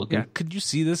cool looking. Yeah, could you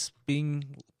see this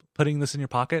putting this in your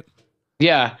pocket?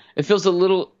 Yeah, it feels a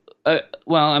little.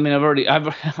 Well, I mean, I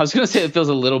was going to say it feels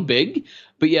a little big,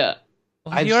 but yeah.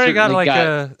 Well, you already got like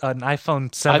an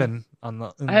iPhone 7 on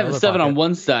the. I have a 7 pocket on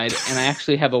one side, and I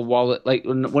actually have a wallet, like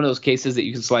one of those cases that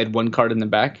you can slide one card in the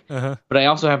back. Uh-huh. But I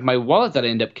also have my wallet that I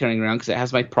end up carrying around because it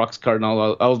has my Prox card and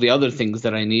all the other things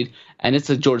that I need. And it's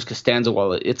a George Costanza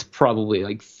wallet. It's probably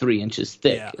like 3 inches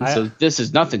thick, yeah, so this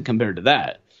is nothing compared to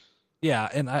that. Yeah,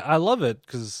 and I love it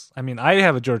because I mean I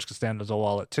have a George Costanza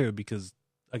wallet too because.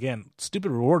 Again,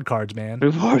 stupid reward cards, man.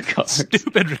 Reward cards.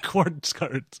 Stupid reward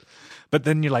cards. But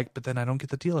then you're like, but then I don't get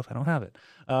the deal if I don't have it.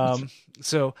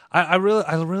 So I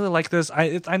really like this.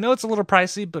 I know it's a little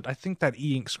pricey, but I think that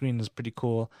e-ink screen is pretty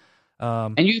cool.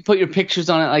 And you can put your pictures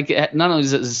on it. Like, not only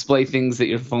does it display things that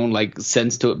your phone like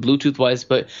sends to it Bluetooth wise,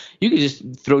 but you can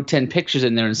just throw 10 pictures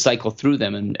in there and cycle through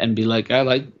them and be like,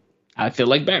 I feel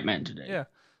like Batman today. Yeah.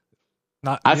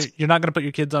 You're not gonna put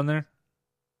your kids on there?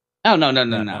 Oh no.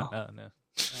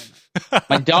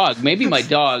 My dog, I would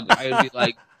be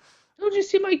like, don't you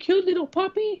see my cute little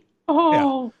puppy?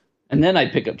 Oh. Yeah. And then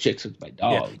I'd pick up chicks with my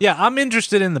dog. Yeah, I'm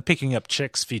interested in the picking up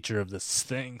chicks feature of this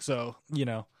thing. So,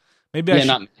 maybe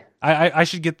I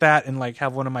should get that and like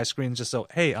have one of my screens just so,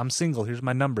 hey, I'm single. Here's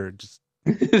my number. Just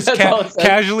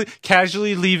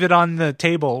casually leave it on the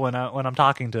table when I'm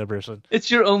talking to a person.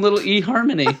 It's your own little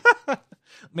eHarmony.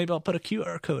 Maybe I'll put a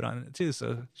QR code on it too,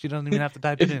 so she doesn't even have to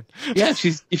type it in. Yeah, if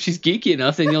she's geeky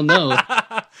enough, then you'll know.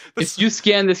 If you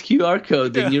scan this QR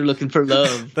code, then you're looking for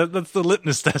love. That's the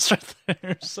litmus test right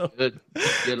there. So good.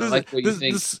 I like what you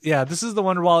think. This is the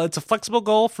Wonder Wall. It's a flexible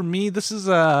goal for me. This is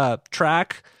a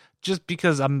track just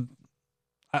because I'm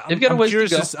They've got a ways to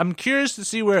go. I'm curious to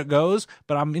see where it goes,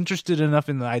 but I'm interested enough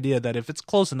in the idea that if it's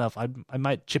close enough, I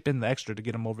might chip in the extra to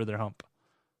get them over their hump.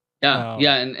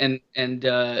 Yeah, and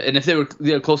if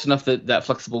they're close enough that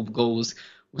flexible goal was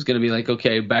going to be like,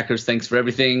 okay, backers, thanks for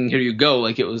everything, here you go,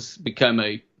 like it was become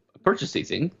a purchasing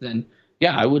thing, then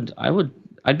yeah,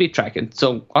 I'd be tracking.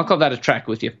 So I'll call that a track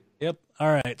with you. Yep.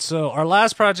 All right. So our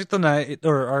last project tonight,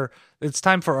 it's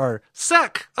time for our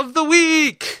sack of the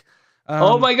week.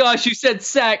 Oh my gosh, you said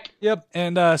sack. Yep.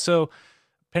 And so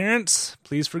parents,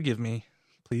 please forgive me.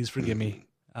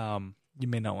 You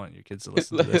may not want your kids to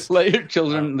listen to this. Let your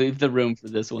children leave the room for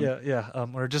this one. Yeah.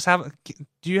 Or just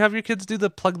do you have your kids do the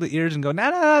plug the ears and go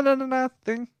nah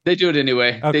thing? They do it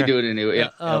anyway. Okay. They do it anyway.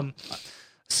 Yeah.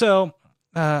 So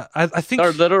I think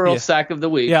our literal sack of the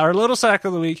week. Yeah, our little sack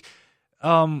of the week.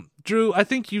 Drew, I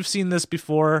think you've seen this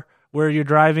before, where you're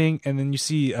driving and then you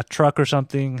see a truck or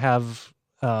something have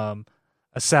a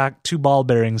sack, 2 ball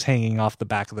bearings hanging off the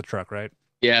back of the truck, right?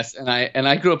 Yes, and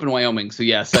I grew up in Wyoming, so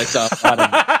yes, I saw a lot of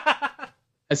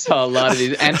I saw a lot of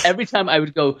these, and every time I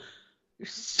would go, "You're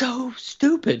so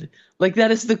stupid! Like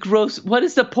that is the gross. What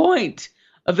is the point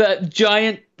of that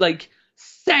giant like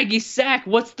saggy sack?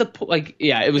 What's the like?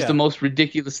 Yeah, it was the most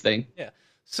ridiculous thing. Yeah.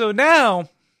 So now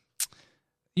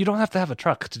you don't have to have a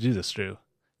truck to do this, Drew.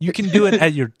 You can do it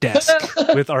at your desk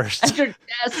with our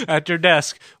at your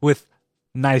desk with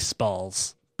nice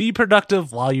balls. Be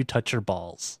productive while you touch your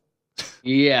balls.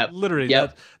 Yeah, literally.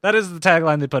 Yep. That is the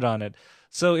tagline they put on it.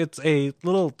 So it's a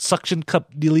little suction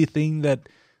cup dealy thing that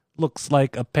looks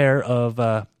like a pair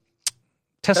of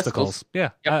testicles.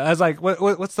 Yeah. Yep. I was like,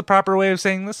 what's the proper way of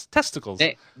saying this? Testicles.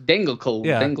 Dangle.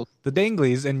 Yeah. The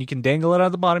danglies, and you can dangle it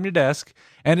on the bottom of your desk.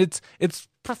 And it's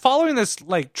following this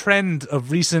like trend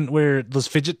of recent where those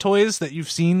fidget toys that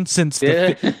you've seen since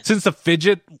the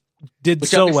fidget did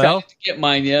so well. To get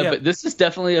mine, but this is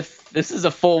definitely a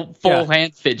full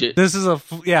hand fidget. This is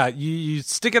you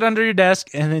stick it under your desk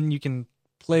and then you can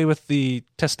play with the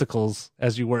testicles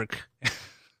as you work.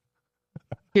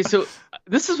 Okay, so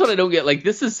this is what I don't get. Like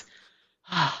this is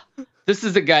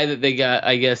the guy that they got,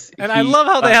 I guess. And I love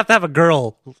how they have to have a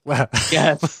girl.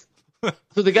 Yes.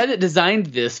 So the guy that designed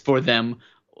this for them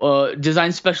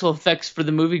designed special effects for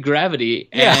the movie Gravity,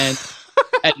 and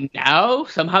now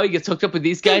somehow he gets hooked up with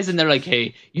these guys, and they're like,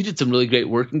 "Hey, you did some really great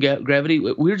work in Gravity.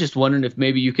 We were just wondering if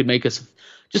maybe you could make us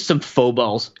just some faux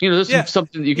balls.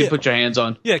 Something that you can put your hands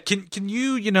on." Yeah, can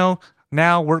you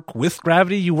now work with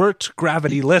gravity? You worked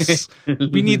gravity-less.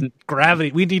 We need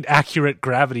gravity. We need accurate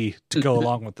gravity to go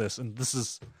along with this, and this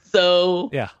is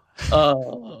yeah.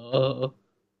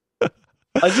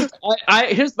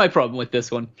 Here's my problem with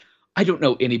this one. I don't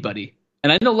know anybody,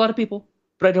 and I know a lot of people,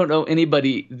 but I don't know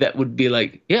anybody that would be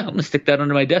like, "Yeah, I'm gonna stick that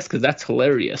under my desk because that's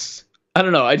hilarious." I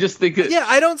don't know. I just think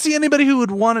I don't see anybody who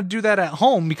would want to do that at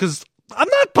home because I'm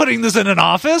not putting this in an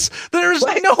office. There's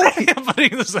no way I'm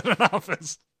putting this in an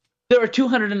office. There are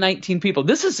 219 people.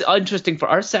 This is interesting for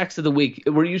our sacks of the week.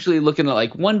 We're usually looking at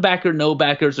like one backer, no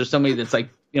backers, or somebody that's like,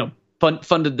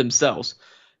 funded themselves.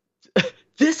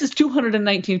 This is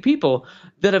 219 people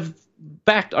that have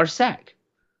backed our sack.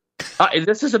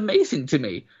 This is amazing to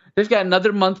me. They've got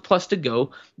another month plus to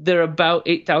go. They're about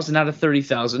 8,000 out of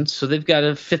 30,000, so they've got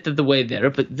a fifth of the way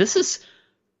there. But this is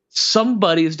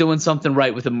somebody is doing something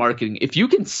right with the marketing. If you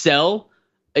can sell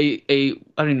a I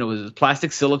don't even know, is it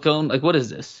plastic silicone? Like what is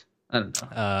this? I don't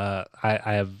know.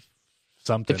 I have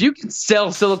something. If you can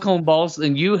sell silicone balls,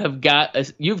 then you've got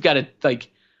a like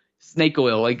snake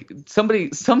oil. Like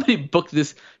somebody booked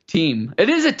this team. It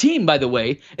is a team, by the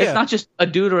way. It's not just a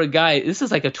dude or a guy. This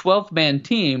is like a 12-man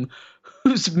team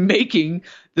who's making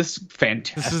this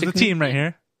fantastic. This is the team right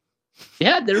here.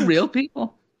 Yeah, they're real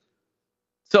people.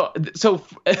 So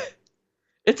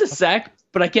it's a sack,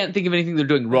 but I can't think of anything they're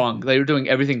doing wrong. They're doing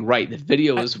everything right. The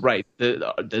video is right.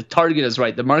 The target is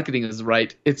right. The marketing is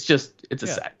right. It's a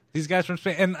sack. These guys from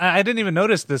Spain, and I didn't even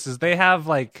notice this, is they have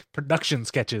like production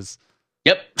sketches.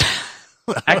 Yep.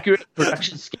 Accurate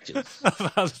production sketches. Of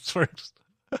how this works.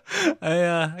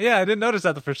 I didn't notice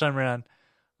that the first time around.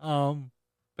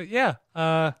 But yeah.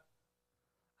 I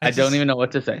don't even know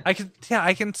what to say. I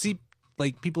can see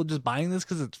like people just buying this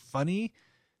because it's funny.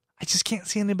 I just can't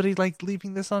see anybody like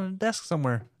leaving this on a desk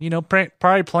somewhere.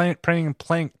 Probably prank.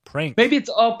 Maybe it's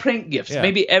all prank gifts. Yeah.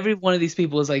 Maybe every one of these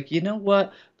people is like, you know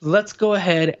what? Let's go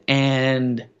ahead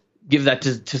and give that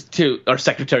to our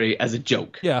secretary as a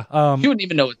joke. Yeah. You wouldn't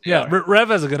even know what they are. Rev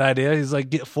has a good idea. He's like,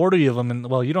 get 40 of them. And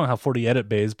well, you don't have 40 edit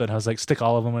bays, but I was like, stick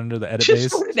all of them under the edit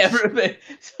bays. So,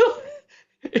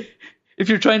 if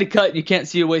you're trying to cut and you can't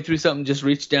see your way through something, just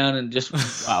reach down and just,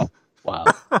 wow.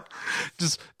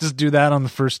 just do that on the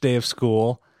first day of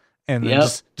school, and then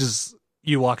just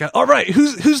you walk out. All right,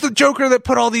 who's the Joker that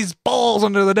put all these balls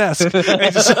under the desk?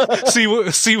 And just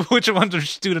see which ones of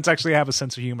students actually have a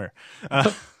sense of humor.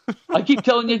 I keep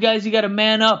telling you guys, you got to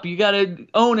man up. You got to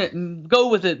own it and go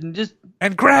with it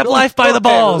and grab life by the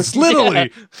balls,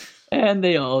 literally. Yeah. And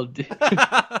they all did.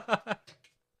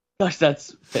 Gosh,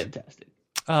 that's fantastic.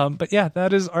 But yeah,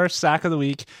 that is our Sack of the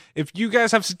Week. If you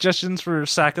guys have suggestions for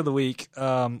Sack of the Week,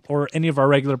 or any of our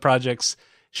regular projects,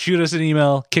 shoot us an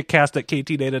email,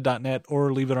 kickcast@ktdata.net,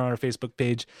 or leave it on our Facebook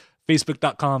page,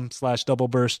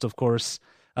 facebook.com/doubleburst, of course.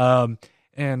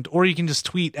 Or you can just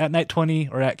tweet at Night20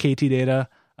 or at ktdata.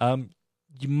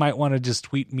 You might want to just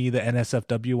tweet me the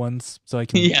NSFW ones so I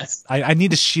can. Yes. I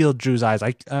need to shield Drew's eyes.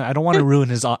 I don't want to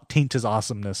ruin taint his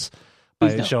awesomeness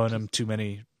by showing him too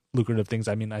many lucrative things.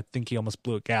 I mean, I think he almost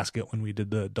blew a gasket when we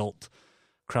did the adult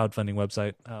crowdfunding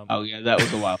website. Oh yeah, that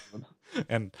was a wild one.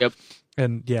 And yep.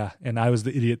 And yeah, and I was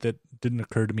the idiot that didn't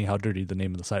occur to me how dirty the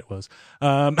name of the site was.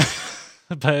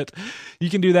 But you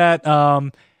can do that.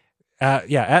 At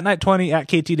Night20, at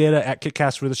KTData, at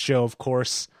KitCast for the show, of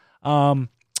course.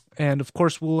 And of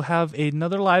course, we'll have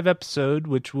another live episode,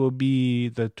 which will be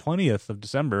the 20th of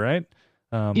December, right?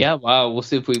 Yeah, wow. We'll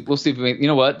see if we you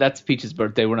know what? That's Peach's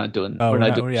birthday. We're not doing. We're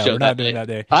not doing that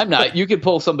day. I'm not. You could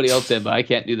pull somebody else in, but I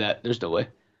can't do that. There's no way.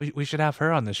 We should have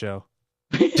her on the show.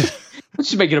 We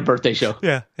should make it a birthday show.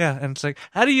 Yeah. And it's like,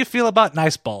 how do you feel about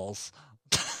nice balls?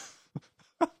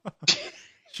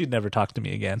 She'd never talk to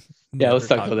me again. Yeah, let's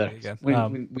talk about that again. We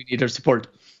need her support.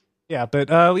 Yeah, but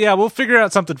we'll figure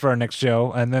out something for our next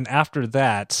show, and then after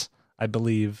that, I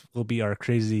believe will be our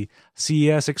crazy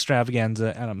CES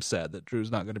extravaganza, and I'm sad that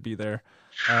Drew's not going to be there.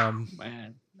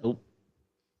 Man, nope.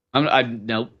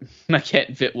 Nope. I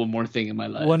can't fit one more thing in my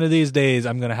life. One of these days,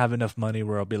 I'm going to have enough money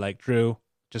where I'll be like, Drew,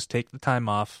 just take the time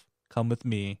off, come with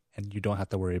me, and you don't have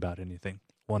to worry about anything.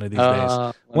 One of these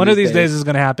days. One of these days is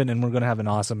going to happen, and we're going to have an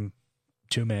awesome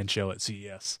 2-man show at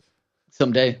CES.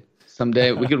 Someday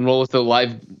we can roll with the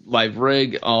live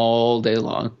rig all day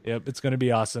long. Yep, it's going to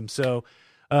be awesome. So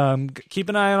keep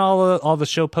an eye on all the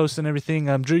show posts and everything.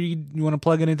 Drew, you want to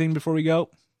plug anything before we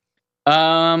go?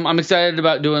 I'm excited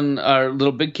about doing our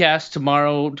little big cast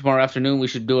tomorrow afternoon. We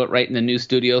should do it right in the new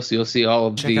studio, so you'll see all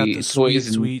of the toys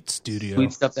and sweet studio,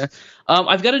 sweet stuff there.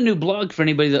 I've got a new blog for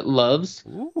anybody that loves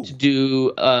to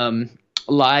do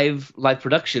live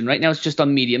production. Right now it's just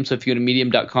on Medium, so if you go to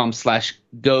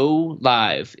medium.com/go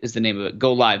live is the name of it.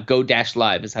 Go live,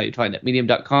 go-live is how you find it.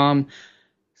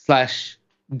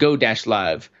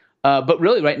 medium.com/go-live. But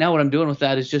really right now what I'm doing with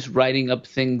that is just writing up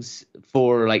things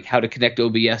for like how to connect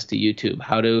OBS to YouTube,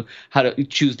 how to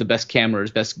choose the best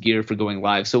cameras, best gear for going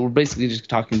live. So we're basically just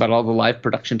talking about all the live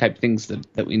production type things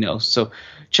that we know. So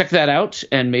check that out,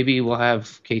 and maybe we'll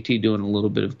have KT doing a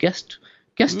little bit of guest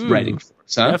writing for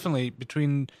us. Huh? Definitely.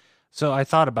 So I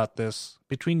thought about this.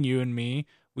 Between you and me,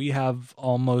 we have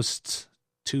almost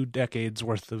 2 decades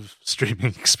worth of streaming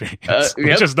experience,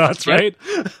 which is nuts, right?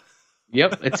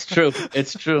 Yep, it's true.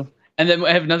 It's true. And then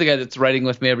I have another guy that's writing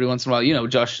with me every once in a while. You know,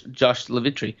 Josh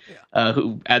Levitri,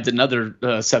 who adds another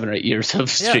 7 or 8 years of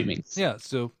streaming. Yeah.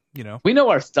 So we know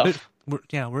our stuff. We're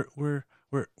not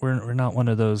one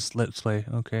of those. Let's play.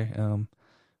 Okay.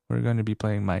 We're going to be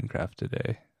playing Minecraft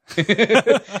today.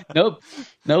 Nope.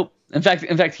 In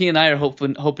fact, he and I are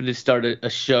hoping to start a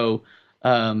show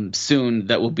soon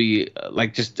that will be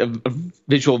like just a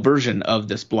visual version of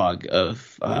this blog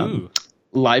of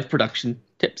live production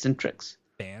tips and tricks.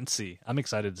 Fancy. I'm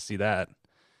excited to see that.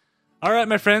 All right,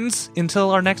 my friends,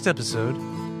 until our next episode.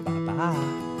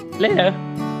 Bye-bye. Later.